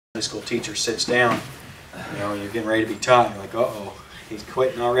school teacher sits down, you know, you're getting ready to be taught, and you're like, uh-oh, he's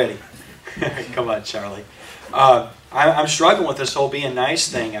quitting already. Come on, Charlie. I'm struggling with this whole being nice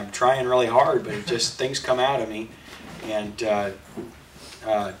thing. I'm trying really hard, but it just, things come out of me, and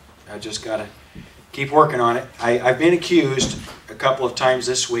I just got to keep working on it. I've been accused a couple of times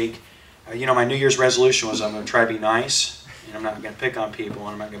this week. You know, my New Year's resolution was I'm going to try to be nice, and I'm not going to pick on people, and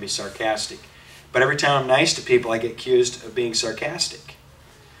I'm not going to be sarcastic. But every time I'm nice to people, I get accused of being sarcastic.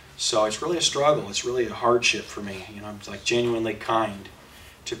 So it's really a struggle. It's really a hardship for me. You know, I'm like genuinely kind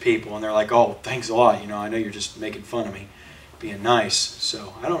to people, and they're like, "Oh, thanks a lot. You know, I know you're just making fun of me, being nice."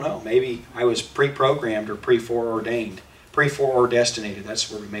 So I don't know. Maybe I was pre-programmed or pre-foreordained, pre-foredestinated.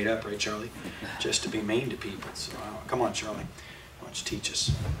 That's where we made up, right, Charlie? Just to be mean to people. So come on, Charlie. Why don't you teach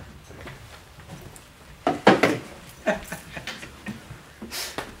us?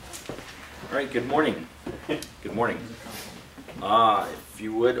 All right, good morning. Good morning. If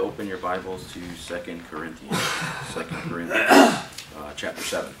you would open your Bibles to 2 Corinthians chapter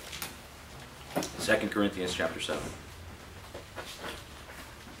 7. 2 Corinthians chapter 7.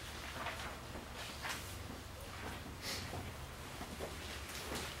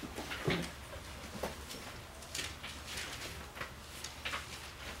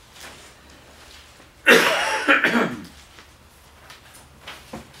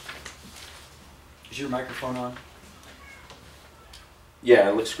 Is your microphone on? Yeah,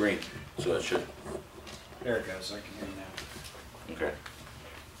 it looks green, so it should. There it goes. I can hear you now. Okay,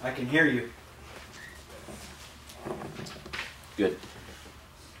 I can hear you. good.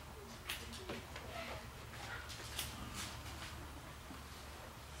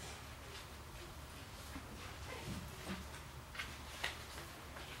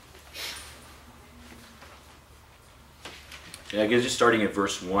 Yeah, I guess just starting at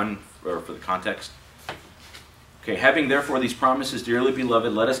verse 1 for the context. Okay, having therefore these promises, dearly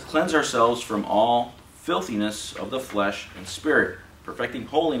beloved, let us cleanse ourselves from all filthiness of the flesh and spirit, perfecting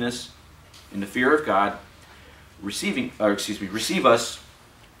holiness in the fear of God, receive us.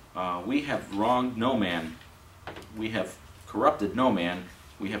 We have wronged no man, we have corrupted no man,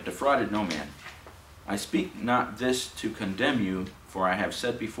 we have defrauded no man. I speak not this to condemn you, for I have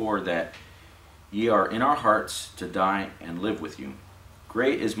said before that ye are in our hearts to die and live with you.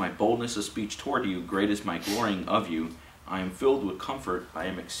 Great is my boldness of speech toward you, great is my glorying of you. I am filled with comfort, I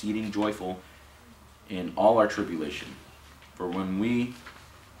am exceeding joyful in all our tribulation. For when we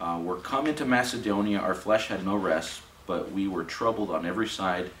were come into Macedonia, our flesh had no rest, but we were troubled on every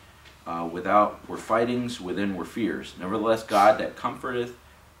side. Without were fightings, within were fears. Nevertheless, God that comforteth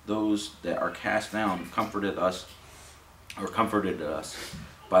those that are cast down comforted us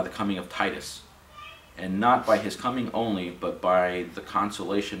by the coming of Titus. And not by his coming only, but by the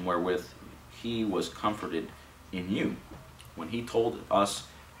consolation wherewith he was comforted in you, when he told us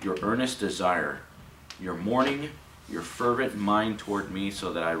your earnest desire, your mourning, your fervent mind toward me,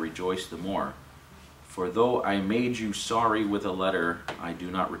 so that I rejoice the more. For though I made you sorry with a letter, I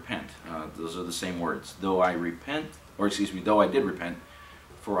do not repent. Those are the same words. Though I did repent,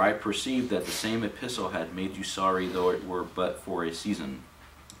 for I perceived that the same epistle had made you sorry, though it were but for a season.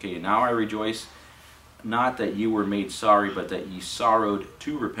 Okay, now I rejoice, not that you were made sorry, but that ye sorrowed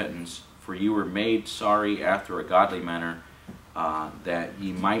to repentance, for you were made sorry after a godly manner, that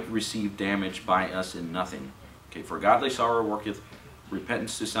ye might receive damage by us in nothing. Okay, for godly sorrow worketh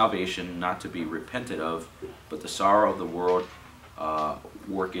repentance to salvation, not to be repented of, but the sorrow of the world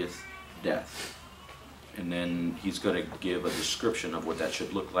worketh death. And then he's going to give a description of what that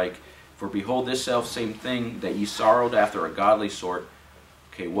should look like. For behold, this self same thing, that ye sorrowed after a godly sort.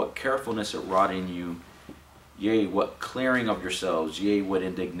 Okay, what carefulness it wrought in you, yea, what clearing of yourselves, yea, what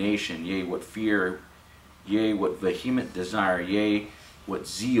indignation, yea, what fear, yea, what vehement desire, yea, what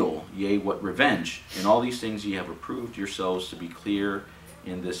zeal, yea, what revenge. In all these things ye have approved yourselves to be clear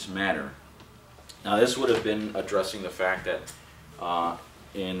in this matter. Now this would have been addressing the fact that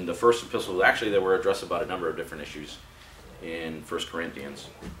in the first epistle, actually they were addressed about a number of different issues in 1 Corinthians.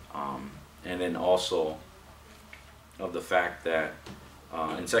 And then also of the fact that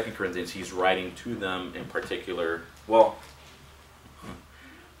in 2 Corinthians, he's writing to them in particular, well,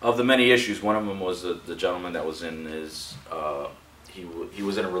 of the many issues, one of them was the gentleman that was in his, he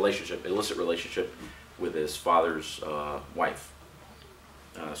was in a relationship, illicit relationship with his father's wife.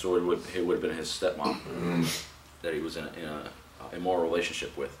 So it would have been his stepmom that he was in a immoral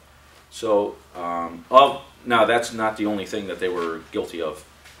relationship with. So, now that's not the only thing that they were guilty of.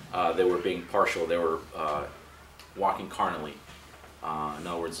 They were being partial. They were walking carnally. In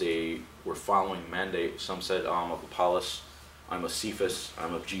other words, they were following mandate. Some said, I'm of Apollos, I'm of Cephas,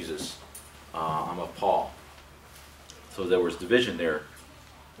 I'm of Jesus, I'm of Paul. So there was division there.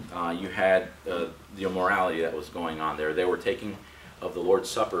 you had the immorality that was going on there. They were taking of the Lord's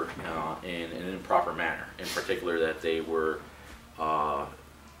Supper in an improper manner. In particular, that they were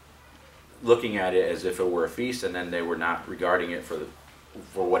looking at it as if it were a feast, and then they were not regarding it for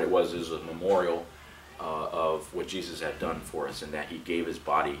what it was as a memorial of what Jesus had done for us, and that he gave his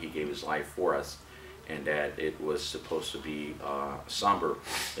body, he gave his life for us, and that it was supposed to be somber.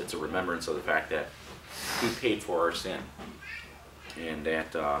 It's a remembrance of the fact that he paid for our sin, and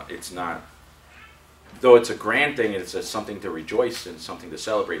that it's not, though it's a grand thing, it's something to rejoice and something to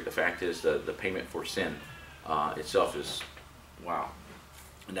celebrate. The fact is the payment for sin itself is, wow,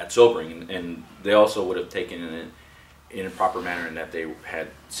 and that's sobering. And they also would have taken it in a proper manner in that they had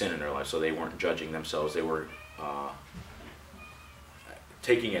sin in their life, so they weren't judging themselves. They were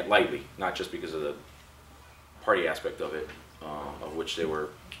taking it lightly, not just because of the party aspect of it, of which they were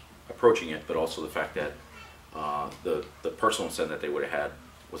approaching it, but also the fact that the personal sin that they would have had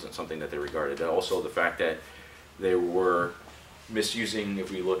wasn't something that they regarded. And also the fact that they were misusing,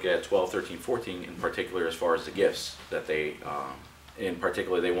 if we look at 12, 13, 14 in particular, as far as the gifts that they, in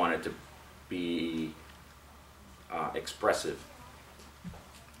particular, they wanted to be expressive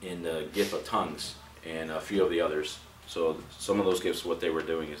in the gift of tongues and a few of the others. So some of those gifts, what they were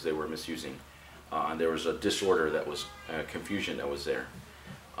doing is they were misusing. And there was a disorder that was, confusion that was there.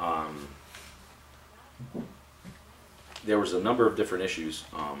 There was a number of different issues.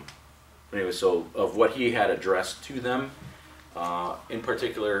 Anyway, so of what he had addressed to them, in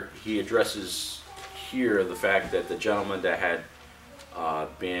particular, he addresses here the fact that the gentleman that had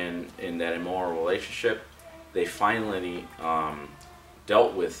been in that immoral relationship, they finally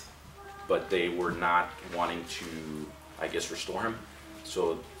dealt with, but they were not wanting to, I guess, restore him.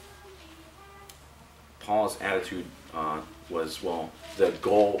 So Paul's attitude was, well, the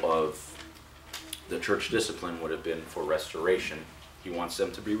goal of the church discipline would have been for restoration. He wants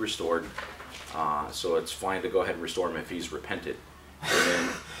them to be restored, so it's fine to go ahead and restore him if he's repented. And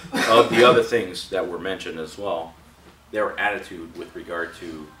then of the other things that were mentioned as well, their attitude with regard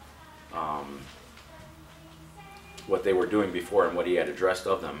to what they were doing before and what he had addressed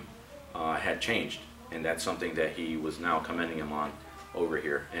of them had changed, and that's something that he was now commending him on over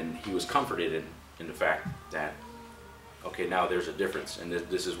here. And he was comforted in the fact that, okay, now there's a difference, and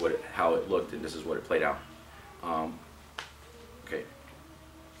this is how it looked, and this is what it played out. Okay,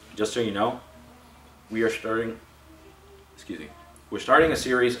 just so you know, we are starting, we're starting a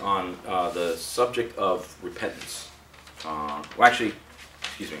series on the subject of repentance. Well, actually,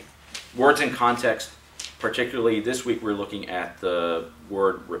 words in context. Particularly this week, we're looking at the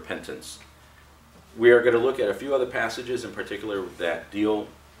word repentance. We are going to look at a few other passages in particular that deal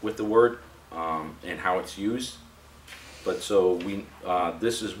with the word and how it's used. But so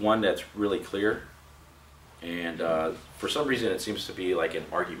this is one that's really clear, and for some reason it seems to be like an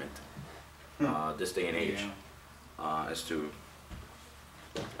argument this day and age as to,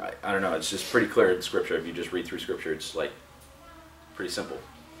 I don't know, it's just pretty clear in Scripture. If you just read through Scripture, it's like pretty simple.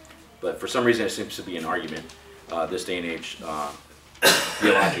 But for some reason it seems to be an argument this day and age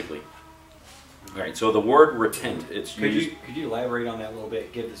theologically. All right, so the word repent, it's used. Could you elaborate on that a little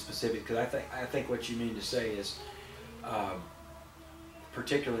bit, give the specific, because I think what you mean to say is,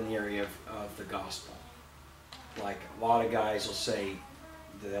 particularly in the area of the gospel. Like a lot of guys will say,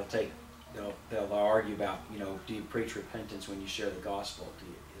 they'll argue about, do you preach repentance when you share the gospel?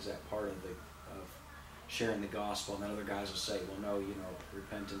 Is that part of sharing the gospel? And then other guys will say, well, no,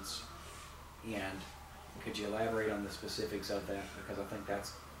 repentance. And could you elaborate on the specifics of that? Because I think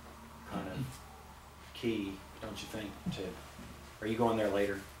that's kind of key, don't you think? Are you going there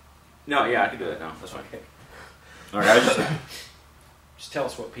later? No, yeah, I can do that now. That's fine. Okay. All right, just tell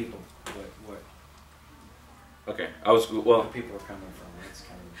us what people, what okay, where people are coming from. That's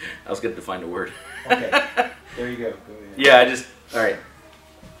kind of. I was going to define the word. Okay, there you go. Go ahead. Yeah, all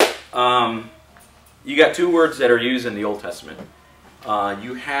right. You got two words that are used in the Old Testament.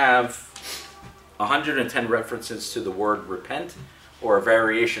 You have 110 references to the word repent, or a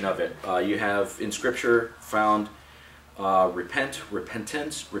variation of it. You have in Scripture found repent,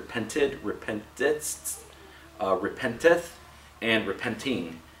 repentance, repented, repentest, repenteth, and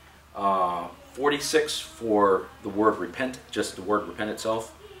repenting. 46 for the word repent, just the word repent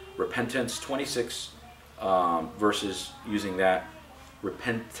itself. Repentance, 26 verses using that.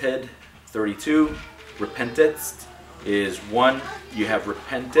 Repented, 32. Repentest is 1. You have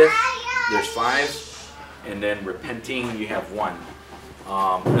repenteth, there's 5. And then repenting, you have 1.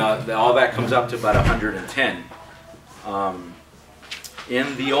 Now, all that comes up to about 110.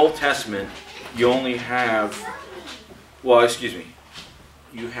 In the Old Testament, you only have,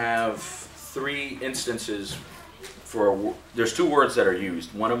 you have 3 instances there's two words that are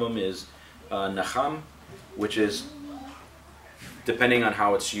used. One of them is nacham, which is, depending on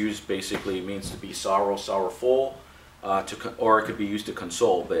how it's used, basically means to be sorrowful, or it could be used to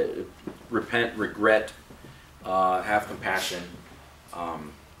console. But repent, regret, have compassion,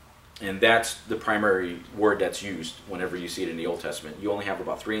 and that's the primary word that's used whenever you see it in the Old Testament. You only have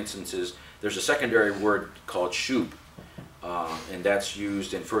about 3 instances. There's a secondary word called shub, and that's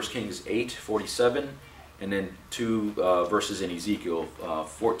used in 1 Kings 8:47, and then 2 verses in Ezekiel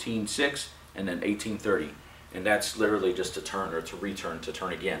 14:6, and then 18:30. And that's literally just to turn, or to return, to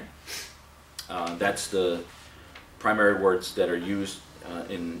turn again. That's the primary words that are used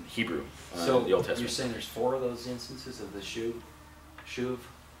in Hebrew in the Old Testament. You're saying there's 4 of those instances of the shuv?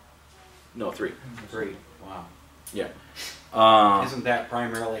 No, 3. 3. Wow. Yeah. Isn't that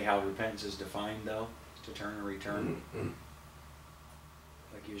primarily how repentance is defined, though? To turn or return?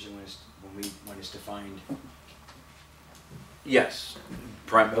 Like usually when it's defined. Yes.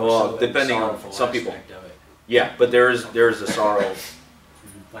 Well, depending on some people. Of it. Yeah, but there is a sorrow.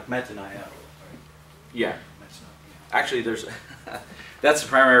 Like metanoia. Yeah. Actually, there's that's the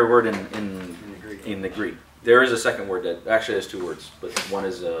primary word in the Greek. There is a second word that actually has 2 words, but one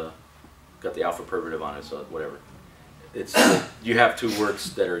is got the alpha privative on it, so whatever. It's you have 2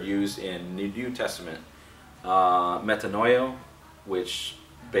 words that are used in the New Testament. Metanoia, which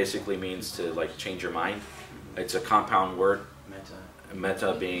basically means to like change your mind. It's a compound word.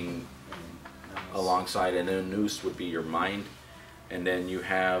 Meta being alongside, and then nous would be your mind, and then you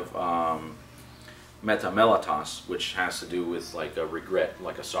have metamelatos, which has to do with like a regret,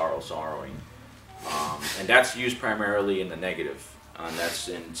 like a sorrowing, and that's used primarily in the negative. That's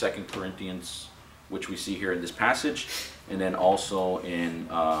in 2 Corinthians, which we see here in this passage, and then also in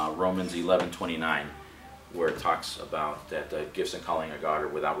Romans 11:29, where it talks about that the gifts and calling of God are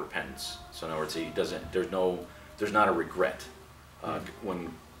without repentance. So in other words, he doesn't. There's not a regret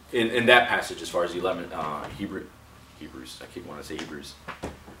when in that passage as far as Hebrews. I keep wanting to say Hebrews,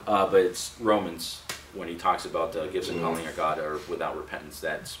 but it's Romans when he talks about the gifts and calling of God are without repentance.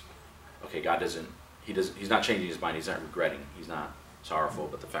 That's okay. God doesn't. He's not changing his mind. He's not regretting. He's not sorrowful.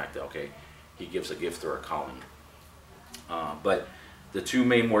 But the fact that he gives a gift or a calling. But the 2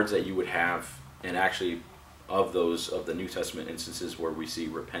 main words that you would have, and actually of the New Testament instances where we see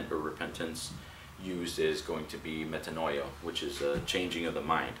repent or repentance used, is going to be metanoia, which is a changing of the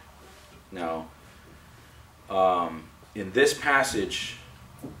mind. Now, in this passage,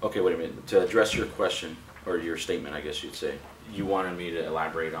 okay, wait a minute. To address your question, or your statement, I guess you'd say, you wanted me to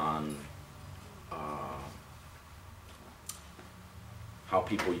elaborate on how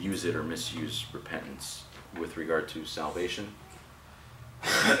people use it or misuse repentance with regard to salvation.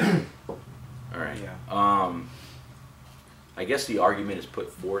 All right. Yeah. I guess the argument is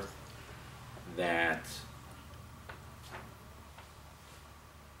put forth that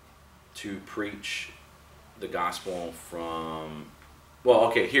to preach the gospel from, well,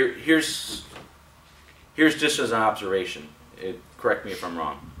 okay, here's just as an observation. Correct me if I'm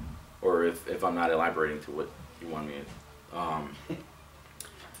wrong, or if I'm not elaborating to what you want me to.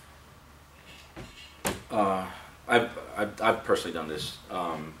 I've personally done this.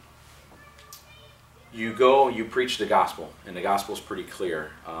 You preach the gospel, and the gospel is pretty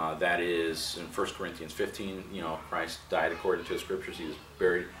clear. That is in 1 Corinthians 15. Christ died according to the scriptures. He was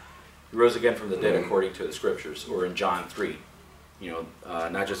buried. He rose again from the dead according to the scriptures. Or in John 3,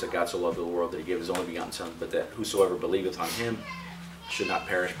 not just that God so loved the world that he gave his only begotten Son, but that whosoever believeth on him should not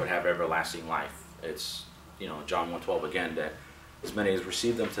perish but have everlasting life. It's John 1:12 again, that as many as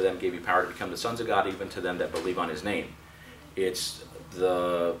received them, to them gave he power to become the sons of God, even to them that believe on his name. It's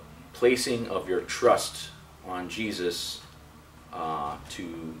the placing of your trust on Jesus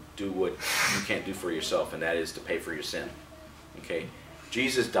to do what you can't do for yourself, and that is to pay for your sin. Okay,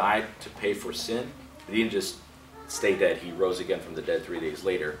 Jesus died to pay for sin. He didn't just stay dead. He rose again from the dead 3 days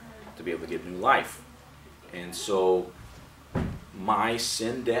later to be able to give new life. And so my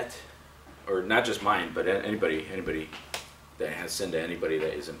sin debt, or not just mine, but anybody that has sinned, to anybody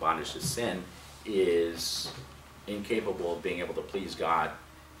that is in bondage to sin, is incapable of being able to please God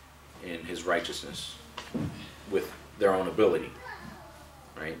in his righteousness with their own ability.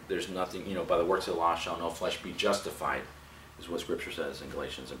 Right? There's nothing, by the works of the law shall no flesh be justified, is what Scripture says in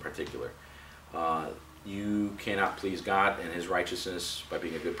Galatians in particular. You cannot please God and his righteousness by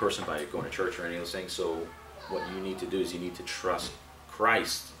being a good person, by going to church or any of those things. So what you need to do is you need to trust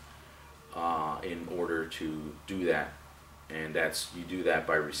Christ in order to do that. And you do that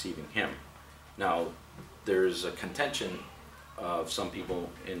by receiving him. Now, there's a contention of some people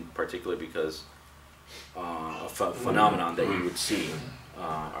in particular, because a phenomenon that you would see.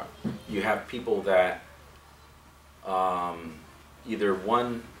 You have people that either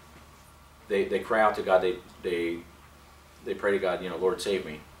one, they cry out to God, they pray to God, Lord, save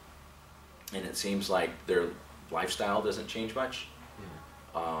me. And it seems like their lifestyle doesn't change much.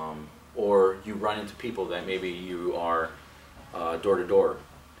 Or you run into people that maybe you are door to door,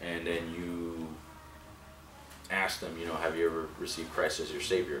 and then you ask them, have you ever received Christ as your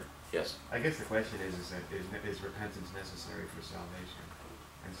Savior? Yes? I guess the question is repentance necessary for salvation?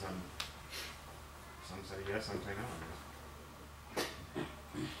 And some say yes, some say no.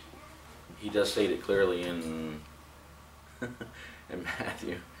 He does state it clearly in in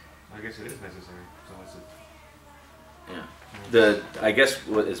Matthew. I guess it is necessary. So what's it? Yeah. I guess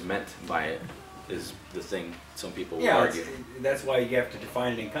what is meant by it is the thing some people will argue. That's why you have to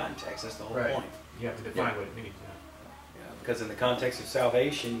define it in context. That's the whole point. You have to define what it means. Because in the context of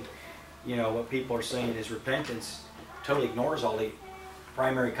salvation, what people are saying is repentance totally ignores all the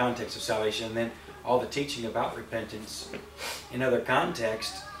primary context of salvation, and then all the teaching about repentance in other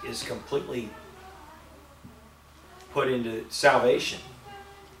contexts is completely put into salvation.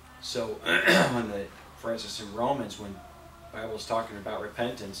 So, for instance, in Romans, when the Bible is talking about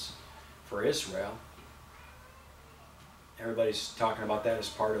repentance for Israel, everybody's talking about that as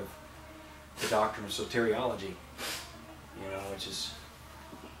part of the doctrine of soteriology, which is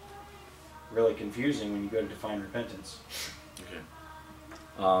really confusing when you go to define repentance. Okay.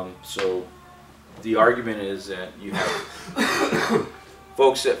 So the argument is that you have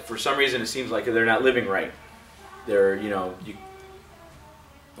folks that for some reason it seems like they're not living right. They're,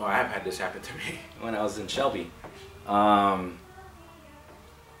 well, I've had this happen to me when I was in Shelby. I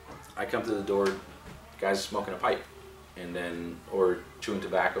come to the door, the guy's smoking a pipe, and then, or chewing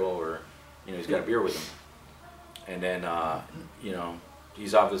tobacco, or, he's got a beer with him. And then,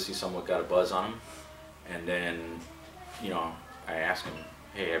 he's obviously somewhat got a buzz on him. And then, I ask him,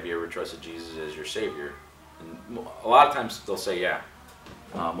 hey, have you ever trusted Jesus as your Savior? And a lot of times they'll say yeah.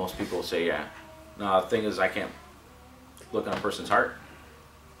 Most people will say yeah. Now, the thing is, I can't look on a person's heart.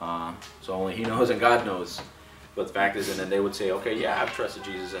 So only he knows and God knows. But the fact is, and then they would say, okay, yeah, I've trusted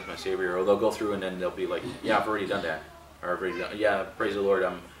Jesus as my Savior. Or they'll go through and then they'll be like, yeah, I've already done that. Or I've already done, yeah, praise the Lord,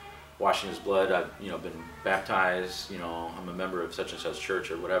 I'm washing His blood. I've been baptized. I'm a member of such and such church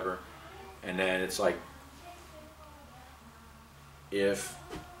or whatever. And then it's like, if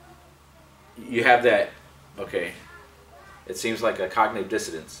you have that, okay, it seems like a cognitive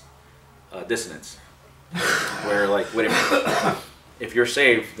dissonance, where like, wait a minute, if you're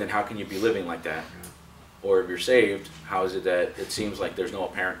saved, then how can you be living like that? Or if you're saved, how is it that it seems like there's no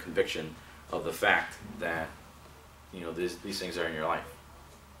apparent conviction of the fact that, these things are in your life?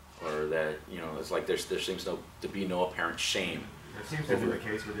 Or that, it's like there seems to be no apparent shame. That seems to be the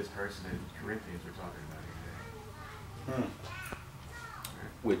case with this person in Corinthians we're talking about here.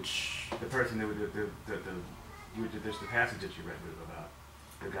 Which? The person that there's the passage that you read about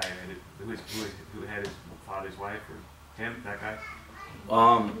the guy who had his father's wife, or him, that guy.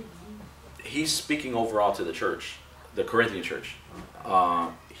 He's speaking overall to the church, the Corinthian church.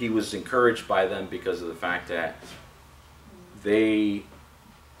 He was encouraged by them because of the fact that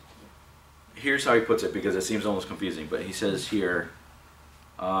here's how he puts it, because it seems almost confusing, but he says here,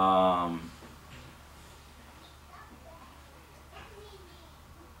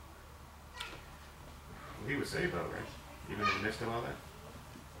 he was saved though, right? Even in the midst of all that?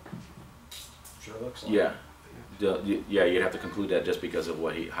 Sure looks like yeah. Yeah, you'd have to conclude that just because of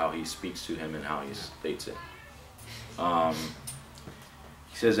how he speaks to him and how he states it.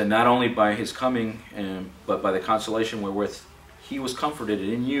 He says, and not only by his coming, but by the consolation wherewith he was comforted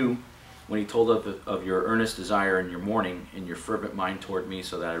in you, when he told of your earnest desire and your mourning and your fervent mind toward me,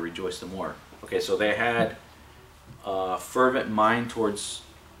 so that I rejoiced the more. Okay, so they had a fervent mind towards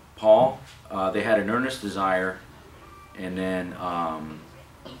Paul. They had an earnest desire, and then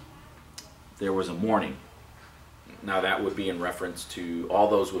there was a mourning. Now that would be in reference to, all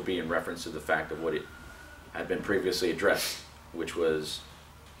those would be in reference to the fact of what it had been previously addressed, which was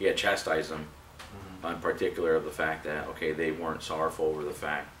he had chastised them, in particular of the fact that, okay, they weren't sorrowful over the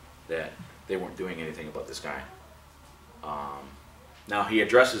fact that they weren't doing anything about this guy. Now he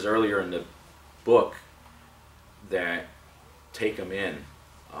addresses earlier in the book that take him in,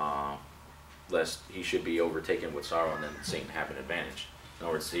 lest he should be overtaken with sorrow and then Satan have an advantage. In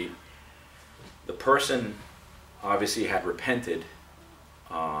other words, the person obviously had repented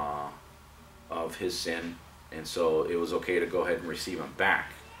of his sin, and so it was okay to go ahead and receive him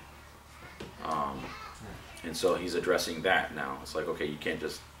back. And so he's addressing that now. It's like, okay, you can't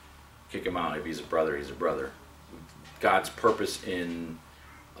just kick him out. If he's a brother, he's a brother. God's purpose in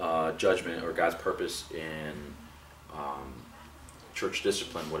judgment, or God's purpose in church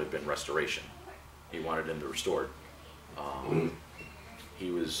discipline, would have been restoration. He wanted him to restore.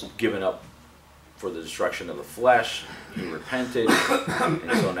 He was given up for the destruction of the flesh. He repented,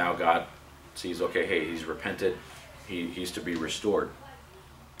 and so now God sees, okay, hey, he's repented. He's to be restored.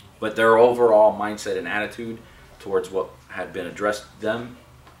 But their overall mindset and attitude towards what had been addressed them,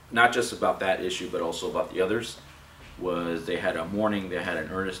 not just about that issue, but also about the others, was they had a mourning, they had an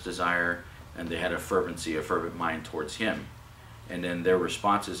earnest desire, and they had a fervency, a fervent mind towards him. And then their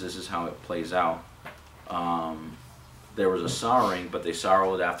responses, this is how it plays out. There was a sorrowing, but they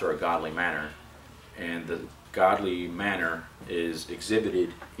sorrowed after a godly manner. And the godly manner is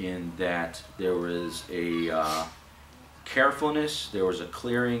exhibited in that there was a carefulness, there was a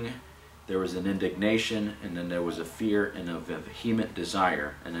clearing, there was an indignation, and then there was a fear and a vehement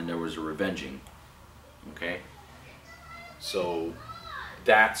desire, and then there was a revenging. Okay? So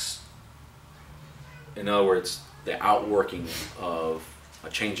that's, in other words, the outworking of a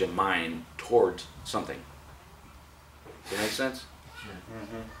change of mind towards something. Does that make sense?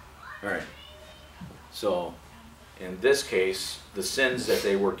 Mm-hmm. All right. So, in this case, the sins that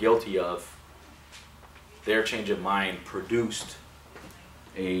they were guilty of, their change of mind produced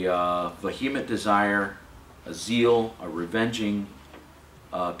a vehement desire, a zeal, a revenging,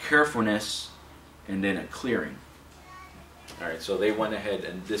 carefulness, and then a clearing. All right, so they went ahead,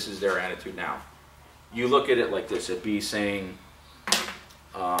 and this is their attitude now. You look at it like this. It'd be saying,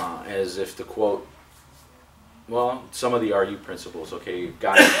 as if to quote, well, some of the RU principles, okay,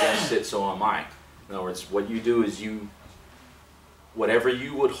 God is against it, so am I. In other words, what you do is whatever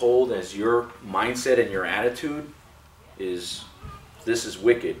you would hold as your mindset and your attitude is, this is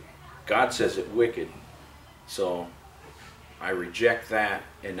wicked. God says it wicked. So I reject that,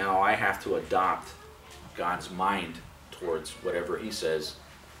 and now I have to adopt God's mind towards whatever he says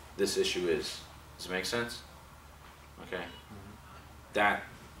this issue is. Does it make sense? Okay. That,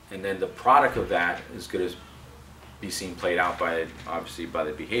 and then the product of that is going to be seen played out by, obviously, by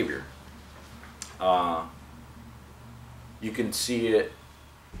the behavior. You can see it.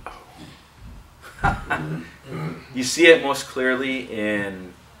 You see it most clearly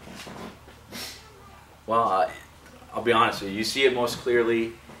in. Well, I'll be honest with you. You see it most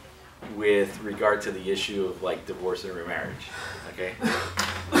clearly with regard to the issue of like divorce and remarriage. Okay.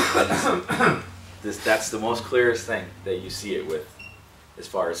 That's the most clearest thing that you see it with, as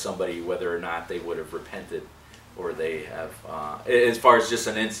far as somebody, whether or not they would have repented, or they have, as far as just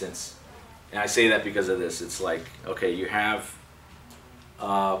an instance. And I say that because of this. It's like, okay, you have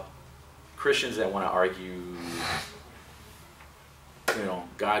Christians that want to argue, you know,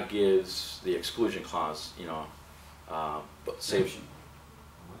 God gives the exclusion clause, you know, but say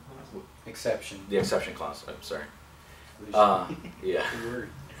Exception. the exception clause. I'm sorry. Yeah.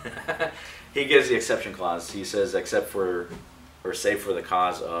 He gives the exception clause. He says, except for, or save for the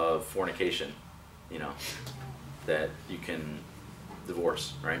cause of fornication, you know, that you can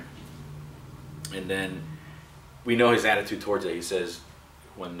divorce, right? And then we know his attitude towards it. He says,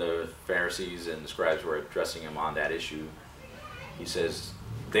 when the Pharisees and the scribes were addressing him on that issue, he says,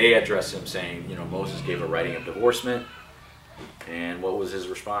 they addressed him saying, you know, Moses gave a writing of divorcement. And what was his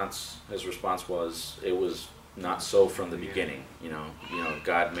response? His response was, it was not so from the beginning. You know,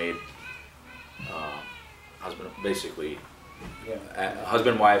 God made husband, basically,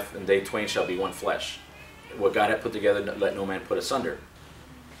 husband and wife, and they twain shall be one flesh. What God had put together, let no man put asunder.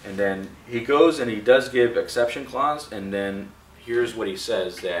 And then he goes and he does give exception clause, and then here's what he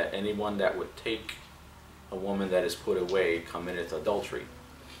says, that anyone that would take a woman that is put away committeth adultery.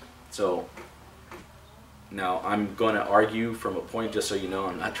 So now I'm going to argue from a point, just so you know,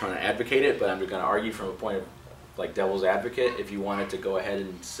 I'm not trying to advocate it, but I'm going to argue from a point of like devil's advocate. If you wanted to go ahead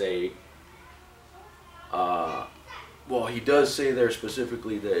and say, well, he does say there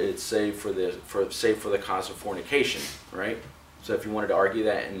specifically that it's saved for the cause of fornication, right? So if you wanted to argue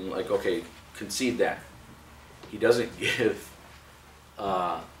that and like, okay, concede that. He doesn't give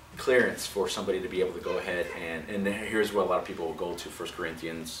clearance for somebody to be able to go ahead and here's where a lot of people will go to 1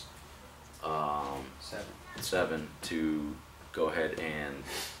 Corinthians 7 to go ahead and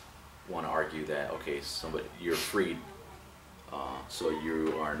want to argue that, okay, somebody, you're freed, so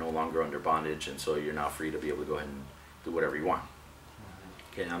you are no longer under bondage, and so you're now free to be able to go ahead and do whatever you want.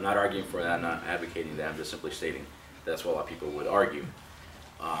 Okay, I'm not arguing for that, I'm not advocating that, I'm just simply stating that's what a lot of people would argue.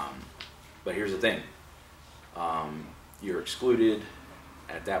 But here's the thing, you're excluded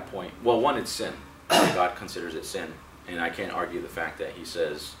at that point. Well, one, it's sin. God considers it sin, and I can't argue the fact that he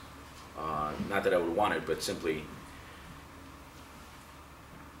says, not that I would want it, but simply,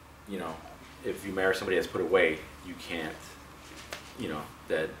 you know, if you marry somebody that's put away, you can't, you know,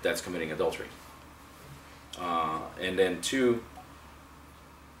 that's committing adultery. And then two,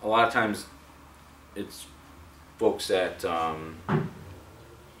 a lot of times it's folks that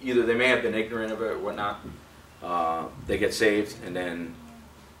either they may have been ignorant of it or whatnot. They get saved, and then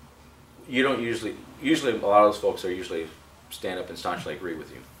you don't usually a lot of those folks are usually stand up and staunchly agree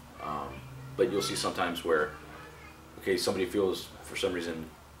with you. But you'll see sometimes where, okay, somebody feels for some reason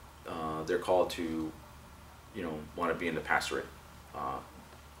they're called to, want to be in the pastorate.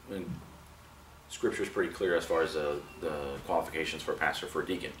 And Scripture is pretty clear as far as the qualifications for a pastor, for a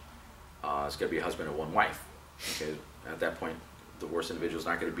deacon. It's got to be a husband and one wife. Okay, at that point, the worst individual is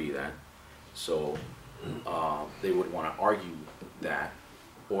not going to be that. So they would want to argue that,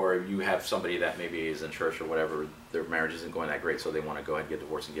 or you have somebody that maybe is in church or whatever, their marriage isn't going that great, so they want to go ahead and get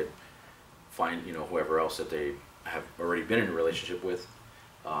divorced and find whoever else that they have already been in a relationship with,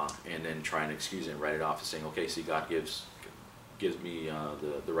 and then try and excuse it and write it off as saying, okay, see, God gives me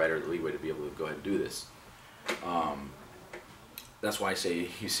the right or the leeway to be able to go ahead and do this. That's why I say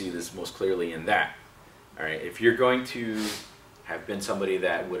you see this most clearly in that. All right, if you're going to have been somebody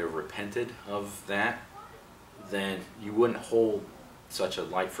that would have repented of that, then you wouldn't hold such a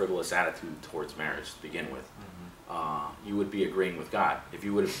light, frivolous attitude towards marriage to begin with. You would be agreeing with God. If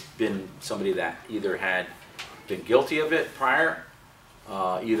you would have been somebody that either had been guilty of it prior,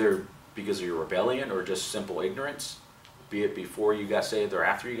 either because of your rebellion or just simple ignorance, be it before you got saved or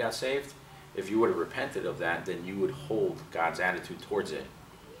after you got saved, if you would have repented of that, then you would hold God's attitude towards it,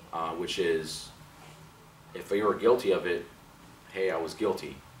 which is, if you were guilty of it, hey, I was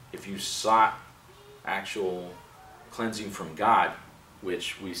guilty. If you sought actual cleansing from God,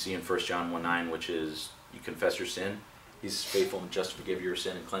 which we see in 1 John 1:9, which is you confess your sin, He's faithful and just to forgive your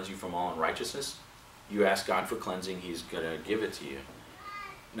sin and cleanse you from all unrighteousness. You ask God for cleansing, He's going to give it to you.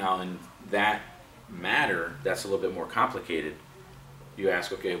 Now, in that matter, that's a little bit more complicated. You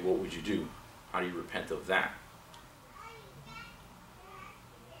ask, okay, what would you do? How do you repent of that?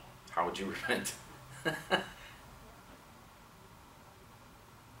 How would you repent?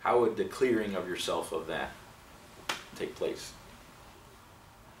 How would the clearing of yourself of that take place?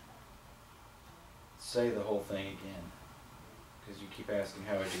 Say the whole thing again, because you keep asking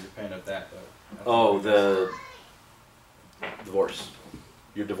how would you repent of that, though. Oh, the divorce.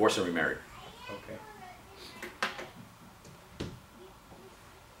 You're divorced and remarried. Okay.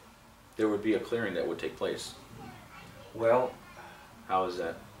 There would be a clearing that would take place. Well, How is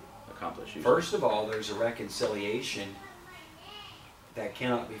that accomplished usually? first of all, there's a reconciliation that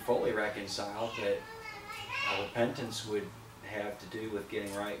cannot be fully reconciled, that repentance would have to do with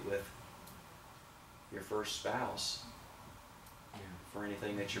getting right with your first spouse for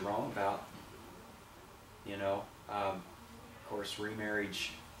anything that you're wrong about. Of course,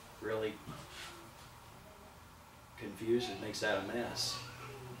 remarriage really confuses, makes that a mess.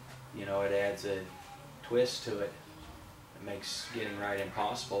 It adds a twist to it. It makes getting right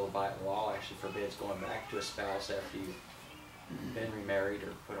impossible. The Bible law actually forbids going back to a spouse after you've been remarried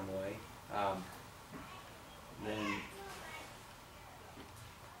or put them away. Then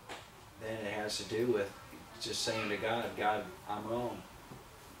it has to do with just saying to God, God, I'm wrong.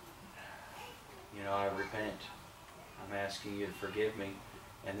 I repent. I'm asking you to forgive me.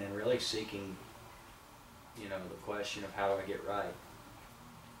 And then really seeking, the question of how do I get right.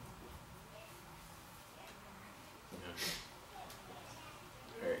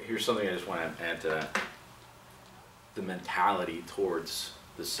 Here's something I just want to add to that. The mentality towards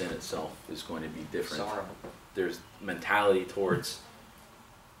the sin itself is going to be different. Sorrow. There's mentality towards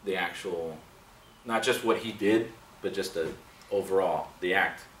the actual, not just what he did, but just the overall, the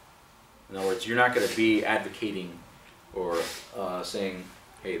act. In other words, you're not going to be advocating or saying,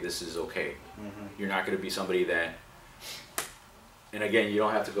 hey, this is okay. Mm-hmm. You're not going to be somebody that, and again, you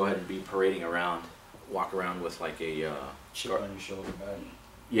don't have to go ahead and be parading around, walk around with like a Chip on your shoulder about it.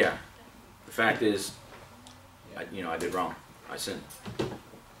 yeah. The fact is, I did wrong. I sinned.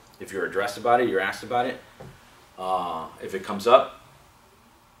 If you're addressed about it, you're asked about it. If it comes up,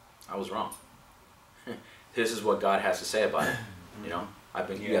 I was wrong. This is what God has to say about it. I've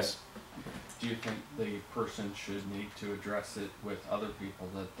been, yes. Do you think the person should need to address it with other people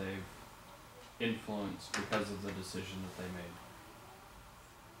that they've influenced because of the decision that they made?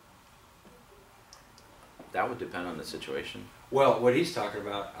 That would depend on the situation. Well, what he's talking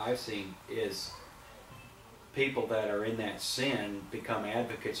about, I've seen, is people that are in that sin become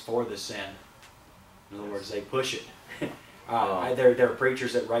advocates for the sin. In other words, they push it. There are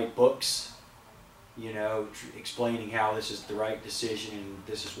preachers that write books, explaining how this is the right decision and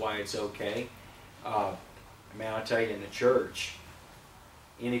this is why it's okay. I'll tell you, in the church,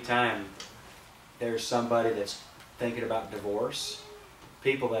 anytime there's somebody that's thinking about divorce,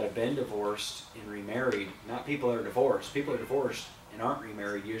 people that have been divorced and remarried, not people that are divorced. People that are divorced and aren't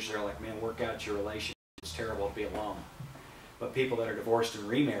remarried usually are like, man, work out your relationship it's terrible to be alone. But people that are divorced and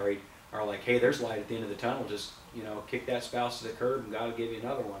remarried are like, hey, there's light at the end of the tunnel. Just, you know, kick that spouse to the curb and God will give you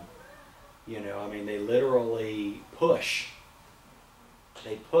another one. You know, I mean, they literally push.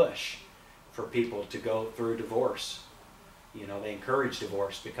 They push for people to go through divorce. You know, they encourage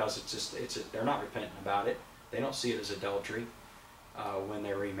divorce because it's just, they're not repentant about it. They don't see it as adultery when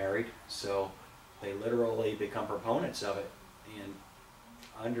they're remarried. So they literally become proponents of it and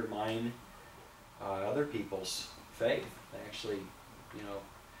undermine other people's faith. They actually, you know,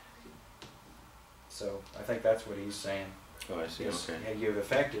 so I think that's what he's saying. Oh, I see. Yes, Okay. and you've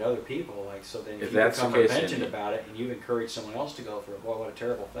affected other people, like, so then if you that's the become case, repentant then- about it and you've encouraged someone else to go for it, boy, what a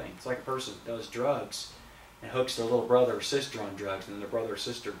terrible thing. It's like a person that does drugs and hooks their little brother or sister on drugs, and then their brother or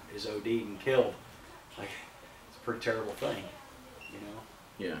sister is OD'd and killed. Like, it's a pretty terrible thing, you know?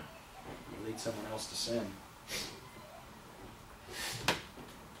 Yeah. You lead someone else to sin.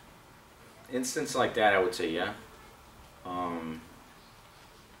 Instance like that, I would say, yeah.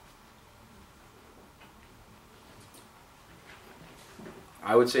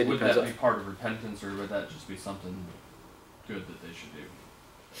 I would say it Would depends that on. be part of repentance, or would that just be something good that they should do?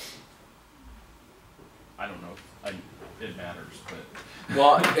 I don't know. It matters, but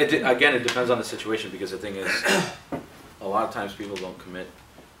Well, again, it depends on the situation, because the thing is, a lot of times people don't commit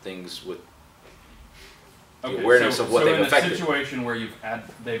things with the awareness of what they've affected. in a situation where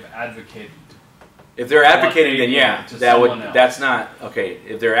they've advocated. If they're advocating, then they yeah, did to that would. someone else. That's not okay.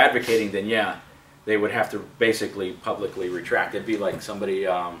 If they're advocating, then yeah, they would have to basically publicly retract. It'd be like somebody.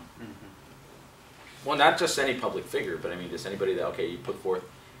 Well, not just any public figure, but I mean, just anybody that you put forth.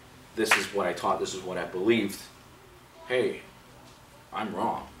 This is what I taught. This is what I believed. Hey, I'm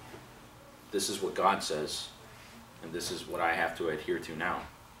wrong. This is what God says, and this is what I have to adhere to now.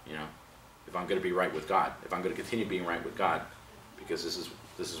 You know, if I'm going to be right with God, if I'm going to continue being right with God, because this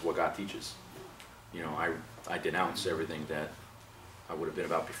is what God teaches. You know, I denounce everything that I would have been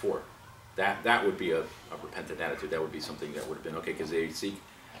about before. That would be a repentant attitude. That would be something that would have been okay, because they seek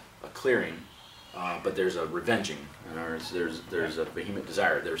a clearing, but there's a revenging, and there's a vehement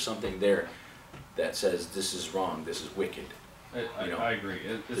desire. There's something there that says this is wrong, this is wicked. I agree.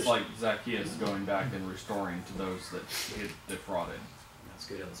 It's like Zacchaeus going back and restoring to those that he had defrauded. That's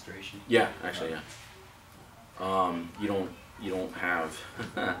a good illustration. Yeah, actually, yeah. You don't have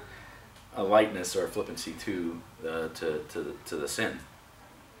a lightness or a flippancy to the sin.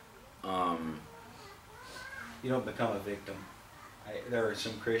 You don't become a victim. There are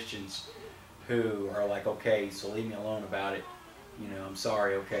some Christians who are like, okay, so leave me alone about it. You know, I'm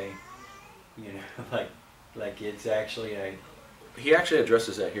sorry, okay. You know, like it's actually a. He actually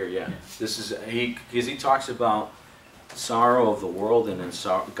addresses that here. Yeah, this is because he talks about sorrow of the world and then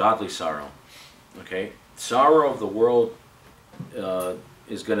godly sorrow. Okay, sorrow of the world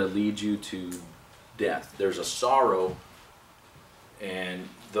is going to lead you to death. There's a sorrow, and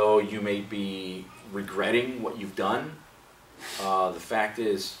though you may be regretting what you've done, the fact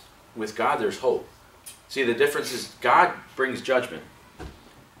is, with God there's hope. See, the difference is God brings judgment,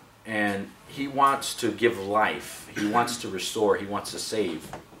 and He wants to give life. He wants to restore. He wants to save.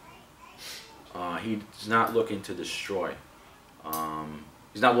 He's not looking to destroy.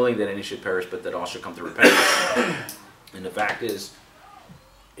 He's not willing that any should perish, but that all should come to repentance. And the fact is,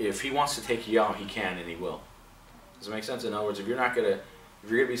 if He wants to take you out, He can, and He will. Does it make sense? In other words, if you're gonna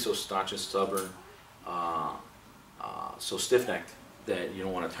be so staunch and stubborn, so stiff-necked that you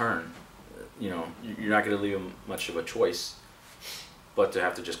don't want to turn, you know, you're not going to leave Him much of a choice, but to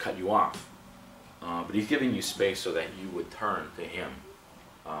have to just cut you off. But He's giving you space so that you would turn to Him,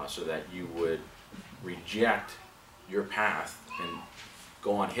 so that you would reject your path and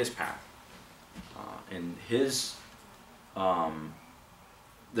go on His path. And His,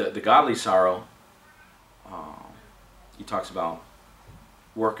 the godly sorrow, He talks about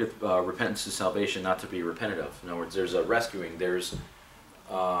worketh repentance to salvation, not to be repented of. In other words, there's a rescuing. There's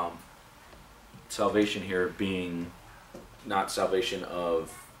salvation here being not salvation of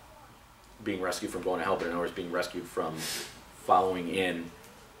being rescued from going to hell, but in other words, being rescued from following in,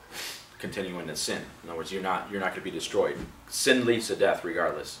 continuing to sin. In other words, you're not going to be destroyed. Sin leads to death,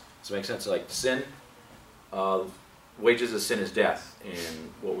 regardless. Does it make sense? Like sin, wages of sin is death.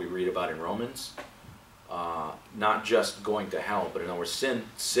 In what we read about in Romans. Not just going to hell, but in other words,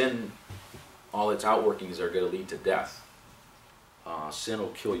 sin, all its outworkings are going to lead to death. Sin will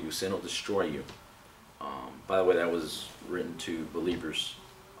kill you. Sin will destroy you. By the way, that was written to believers.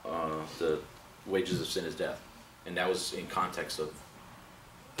 The wages of sin is death, and that was in context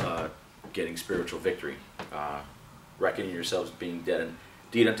of getting spiritual victory, reckoning yourselves being dead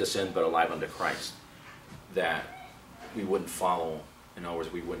unto sin, but alive unto Christ. That we wouldn't follow In other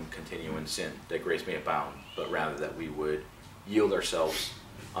words, we wouldn't continue in sin, that grace may abound, but rather that we would yield ourselves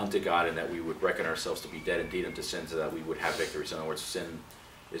unto God, and that we would reckon ourselves to be dead indeed unto sin, so that we would have victory. So in other words, sin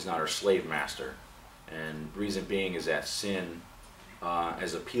is not our slave master. And reason being is that sin,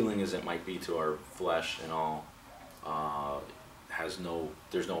 as appealing as it might be to our flesh and all,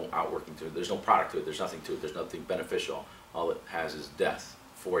 there's no outworking to it, there's no product to it, there's nothing to it, there's nothing beneficial. All it has is death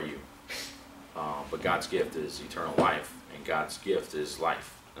for you. But God's gift is eternal life, and God's gift is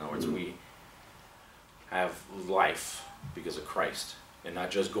life. In other words, we have life because of Christ, and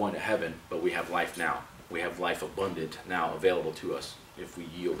not just going to heaven, but we have life now. We have life abundant now available to us if we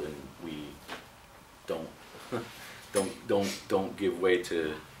yield and we don't give way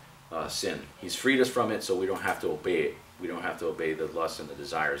to sin. He's freed us from it, so we don't have to obey it. We don't have to obey the lusts and the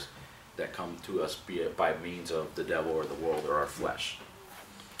desires that come to us, be it by means of the devil or the world or our flesh.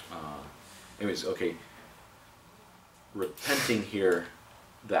 Anyways, okay. Repenting here,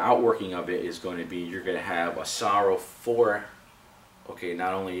 the outworking of it is going to be, you're going to have a sorrow for, okay,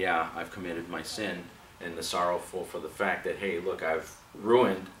 not only, yeah, I've committed my sin, and the sorrowful for the fact that, hey, look, I've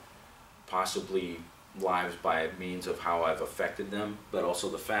ruined possibly lives by means of how I've affected them, but also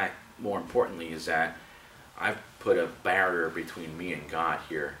the fact, more importantly, is that I've put a barrier between me and God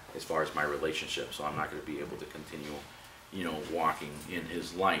here as far as my relationship, so I'm not going to be able to continue, walking in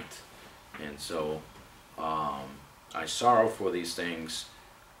His light. And so I sorrow for these things,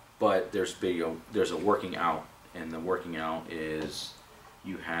 but there's a working out, and the working out is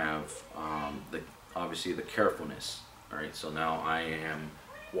you have obviously the carefulness. All right, so now I am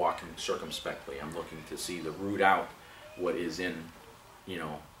walking circumspectly. I'm looking to see the root out what is in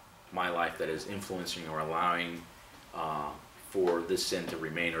my life that is influencing or allowing for this sin to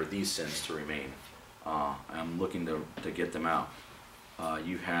remain, or these sins to remain. I'm looking to get them out.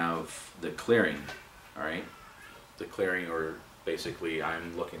 You have the clearing, all right? The clearing, or basically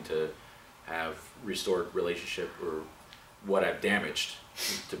I'm looking to have restored relationship, or what I've damaged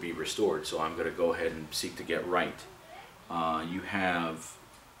to be restored. So I'm going to go ahead and seek to get right. You have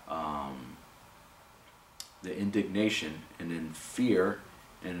the indignation, and then fear,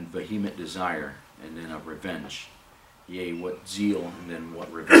 and vehement desire, and then a revenge. Yea, what zeal, and then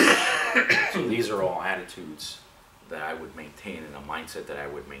what revenge. So these are all attitudes that I would maintain, and a mindset that I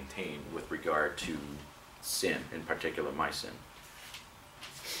would maintain with regard to sin, in particular my sin.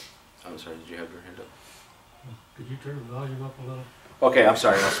 I'm sorry, did you have your hand up? Could you turn the volume up a little? Okay, I'm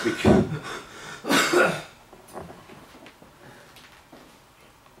sorry, I'll speak.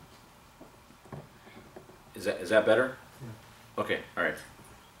 Is that better? Yeah. Okay, all right.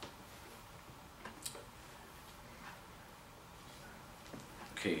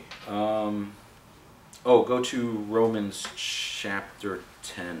 Okay. Go to Romans chapter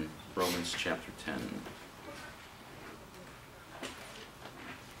 10. Romans chapter 10.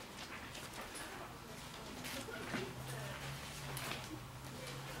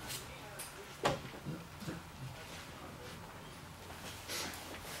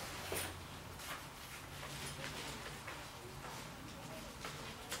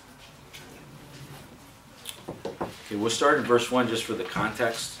 Okay, we'll start in verse 1 just for the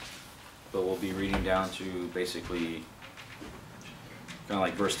context, but we'll be reading down to basically kind of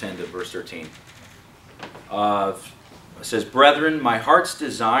like verse 10 to verse 13. It says, "Brethren, my heart's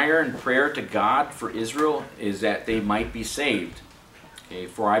desire and prayer to God for Israel is that they might be saved. Okay,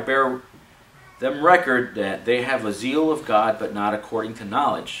 for I bear them record that they have a zeal of God, but not according to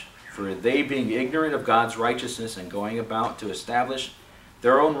knowledge. For they, being ignorant of God's righteousness and going about to establish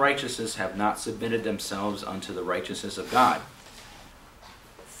their own righteousness, have not submitted themselves unto the righteousness of God.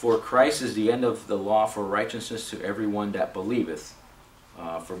 For Christ is the end of the law for righteousness to every one that believeth.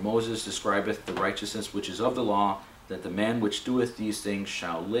 For Moses describeth the righteousness which is of the law, that the man which doeth these things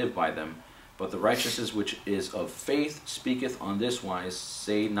shall live by them. But the righteousness which is of faith speaketh on this wise,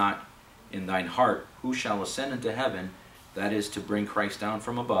 say not in thine heart, who shall ascend into heaven, that is to bring Christ down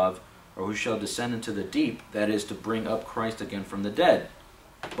from above, or who shall descend into the deep, that is to bring up Christ again from the dead.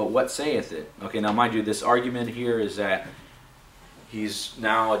 But what saith it?" Okay, now mind you, this argument here is that he's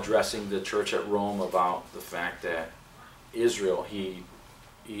now addressing the church at Rome about the fact that Israel, he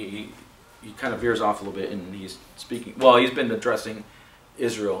kind of veers off a little bit, and he's speaking, well, he's been addressing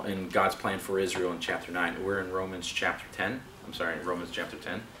Israel and God's plan for Israel in chapter 9. We're in Romans chapter 10. Romans chapter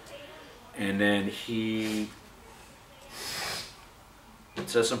 10. And then it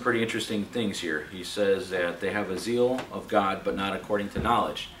says some pretty interesting things here. He says that they have a zeal of God, but not according to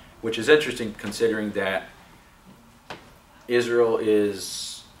knowledge, which is interesting considering that Israel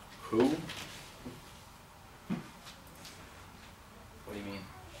is who? What do you mean?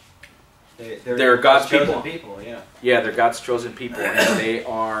 They're God's chosen people. Yeah. Yeah, they're God's chosen people, and they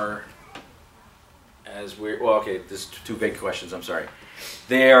are, this is two big questions, I'm sorry.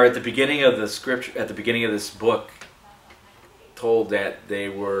 They are at the beginning of the scripture, at the beginning of this book, told that they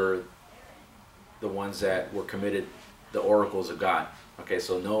were the ones that were committed, the oracles of God. Okay,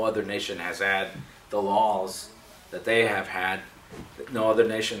 so no other nation has had the laws that they have had. No other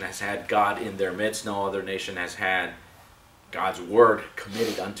nation has had God in their midst. No other nation has had God's word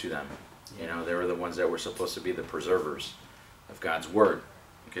committed unto them. You know, they were the ones that were supposed to be the preservers of God's word.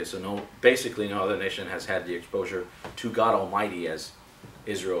 Okay, so basically no other nation has had the exposure to God Almighty as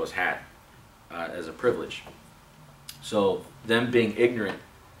Israel has had as a privilege. So them being ignorant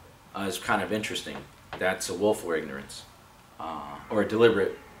is kind of interesting. That's a willful ignorance or a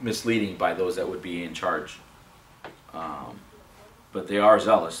deliberate misleading by those that would be in charge. But they are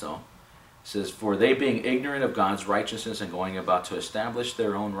zealous, though. It says, for they being ignorant of God's righteousness and going about to establish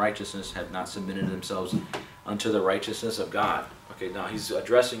their own righteousness have not submitted themselves unto the righteousness of God. Okay, now he's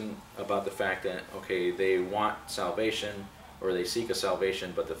addressing about the fact that, okay, they want salvation or they seek a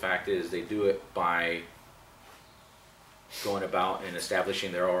salvation, but the fact is they do it by going about and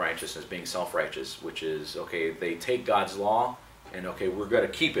establishing their own righteousness, being self-righteous, which is, okay, they take God's law and, okay, we're going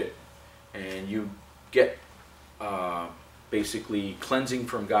to keep it. And you get basically cleansing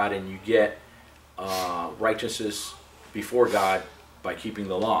from God, and you get righteousness before God by keeping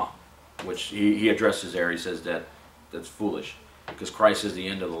the law, which he addresses there. He says that that's foolish, because Christ is the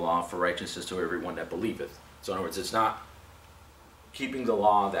end of the law for righteousness to everyone that believeth. So in other words, it's not keeping the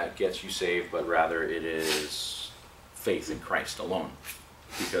law that gets you saved, but rather it is faith in Christ alone.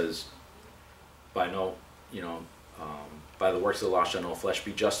 Because by by the works of the law shall no flesh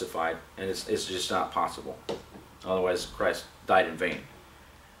be justified, and it's just not possible. Otherwise, Christ died in vain.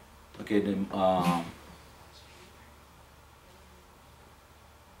 Okay, then, and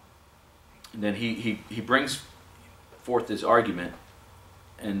then he brings forth this argument,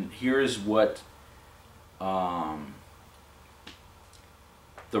 and here's what the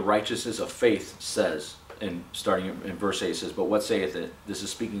righteousness of faith says. And starting in verse 8, it says, but what saith it? This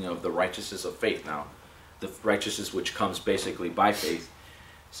is speaking of the righteousness of faith now. The righteousness which comes basically by faith.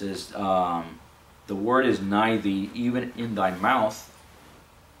 It says, the word is nigh thee, even in thy mouth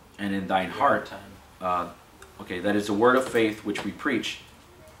and in thine heart. Okay, that is the word of faith which we preach.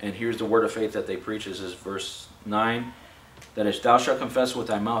 And here's the word of faith that they preach. This is verse 9. That if thou shalt confess with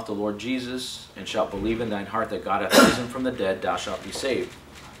thy mouth the Lord Jesus, and shalt believe in thine heart that God hath risen from the dead, thou shalt be saved.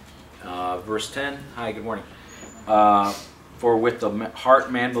 Verse 10. Hi, good morning. For with the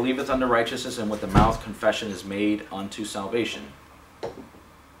heart man believeth unto righteousness, and with the mouth confession is made unto salvation.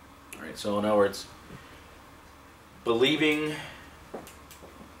 Alright, so in other words, believing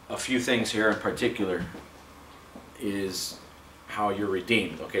a few things here in particular is how you're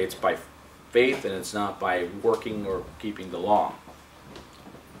redeemed. Okay, it's by faith, and it's not by working or keeping the law.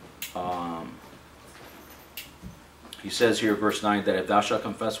 He says here, verse 9, that if thou shalt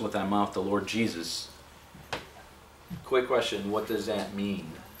confess with thy mouth the Lord Jesus. Quick question, what does that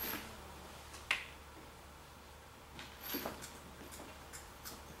mean?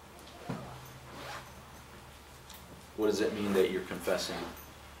 What does it mean that you're confessing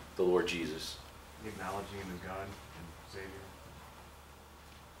the Lord Jesus? Acknowledging him as God and Savior.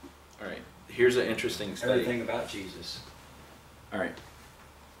 All right, here's an interesting study. Everything about Jesus. All right.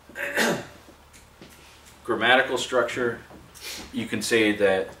 Grammatical structure, you can say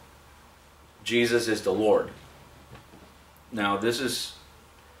that Jesus is the Lord. Now, this is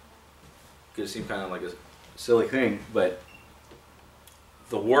going to seem kind of like a silly thing, but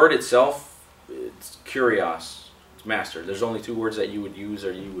the word itself, it's kurios, it's master. There's only two words that you would use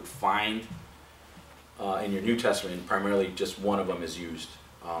or you would find in your New Testament, and primarily just one of them is used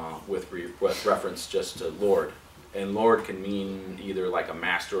with reference just to Lord. And Lord can mean either like a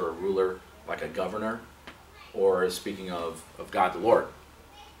master or ruler, like a governor, or speaking of God the Lord.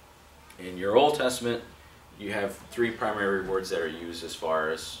 In your Old Testament, you have three primary words that are used as far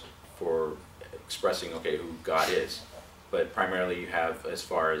as for expressing, okay, who God is. But primarily you have as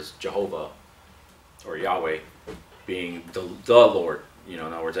far as Jehovah or Yahweh being the Lord. You know,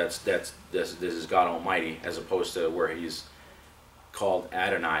 in other words, this is God Almighty, as opposed to where he's called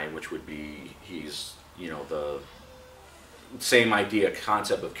Adonai, which would be he's, you know, the same idea,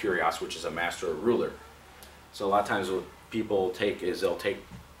 concept of kurios, which is a master or ruler. So a lot of times what people take is they'll take,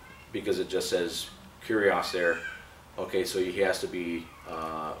 because it just says kurios there, okay, so he has to be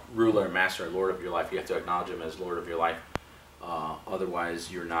ruler, master, and Lord of your life. You have to acknowledge him as Lord of your life.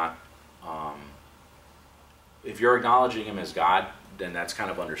 Otherwise, you're not. If you're acknowledging him as God, then that's kind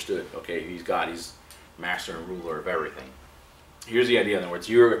of understood. Okay, he's God. He's master and ruler of everything. here's the idea. In other words,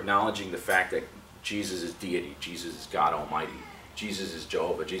 you're acknowledging the fact that Jesus is deity. Jesus is God Almighty. Jesus is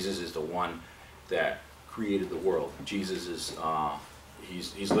Jehovah. Jesus is the one that created the world. Jesus is,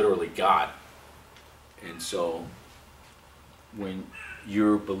 he's literally God. And so when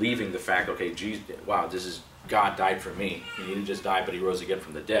you're believing the fact, okay, Jesus, wow, this is God died for me, and he didn't just die, but he rose again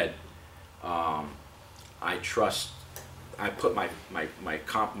from the dead. I put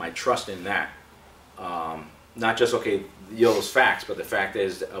my trust in that. Not just, okay, those facts, but the fact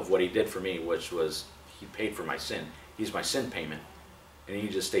is of what he did for me, which was he paid for my sin. He's my sin payment. And he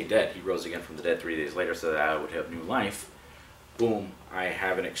just stayed dead. He rose again from the dead 3 days later so that I would have new life. Boom, I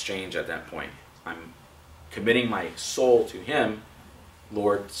have an exchange at that point. I'm committing my soul to him.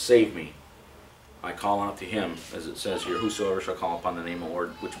 Lord, save me. I call out to him, as it says here, whosoever shall call upon the name of the Lord,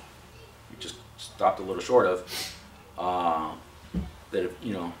 which we just stopped a little short of, that if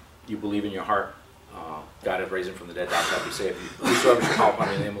you believe in your heart, God has raised him from the dead, thou shalt be saved. Whosoever shall call upon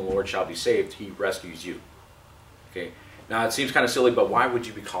the name of the Lord shall be saved. He rescues you. Okay. Now it seems kind of silly, but why would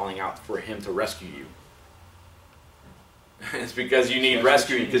you be calling out for him to rescue you? It's because you need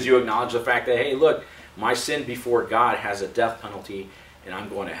rescuing, because you acknowledge the fact that, hey, look, my sin before God has a death penalty, and I'm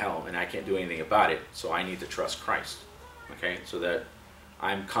going to hell, and I can't do anything about it, so I need to trust Christ. Okay, so that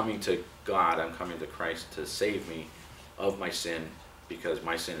I'm coming to God, I'm coming to Christ to save me of my sin, because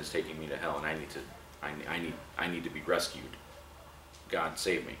my sin is taking me to hell, and I need to be rescued. God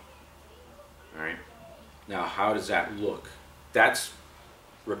save me. All right. Now, how does that look? That's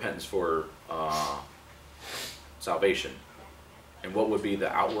repentance for salvation. And what would be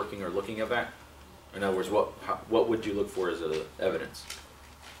the outworking or looking of that? In other words, what would you look for as evidence?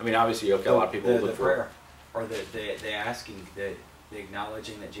 I mean, obviously, okay, a lot of people look for prayer, or the asking, the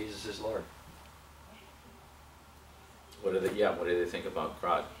acknowledging that Jesus is Lord. What do they think about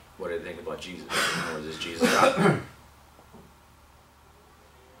God? What do they think about Jesus? In other words, is Jesus God?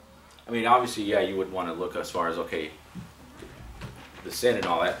 I mean, obviously, yeah, you would want to look as far as, okay, the sin and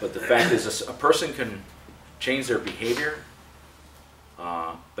all that, but the fact is a person can change their behavior,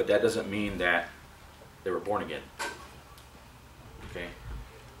 but that doesn't mean that they were born again. Okay?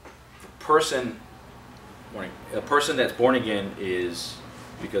 A person that's born again is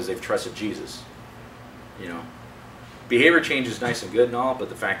because they've trusted Jesus. Behavior change is nice and good and all, but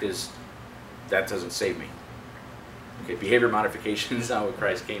the fact is that doesn't save me. Okay, behavior modification is not what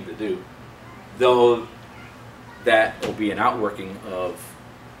Christ came to do, though that will be an outworking of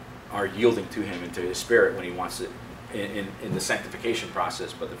our yielding to him and to his spirit when he wants it in the sanctification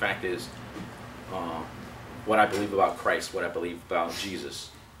process. But the fact is, what I believe about Christ, what I believe about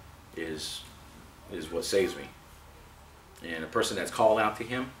Jesus is what saves me. And a person that's called out to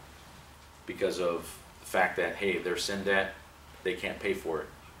him because of the fact that, hey, their sin debt, they can't pay for it.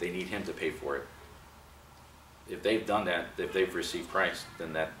 They need him to pay for it. If they've done that, if they've received Christ,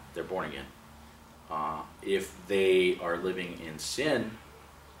 then they're born again. If they are living in sin,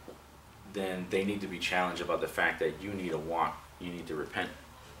 then they need to be challenged about the fact that you need to repent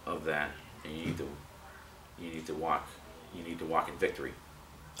of that, and you need to walk in victory.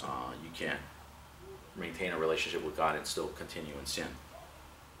 You can't maintain a relationship with God and still continue in sin.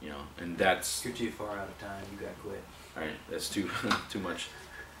 And that's... You're too far out of time. You got to quit. All right, that's too much.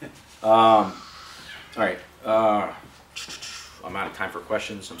 All right, I'm out of time for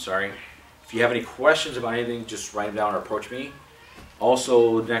questions. I'm sorry. If you have any questions about anything, just write them down or approach me.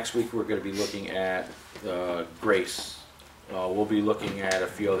 Also, next week we're going to be looking at grace. We'll be looking at a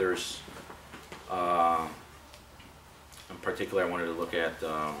few others. In particular, I wanted to look at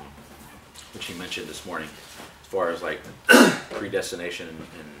which he mentioned this morning, as far as like predestination and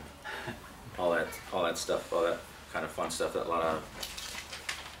all that stuff, all that kind of fun stuff. That a lot of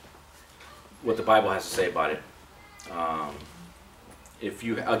what the Bible has to say about it. If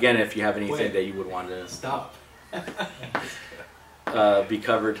you have anything that you would want to stop be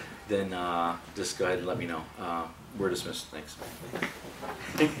covered, then just go ahead and let me know. We're dismissed. Thanks.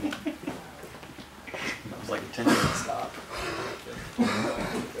 That was like a 10-minute stop.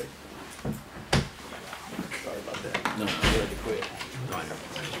 Sorry about that. No, I'm ready to quit. no, I know.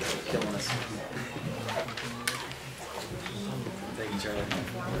 Killing us. Thank you, Charlie.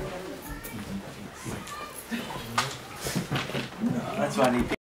 That's why I need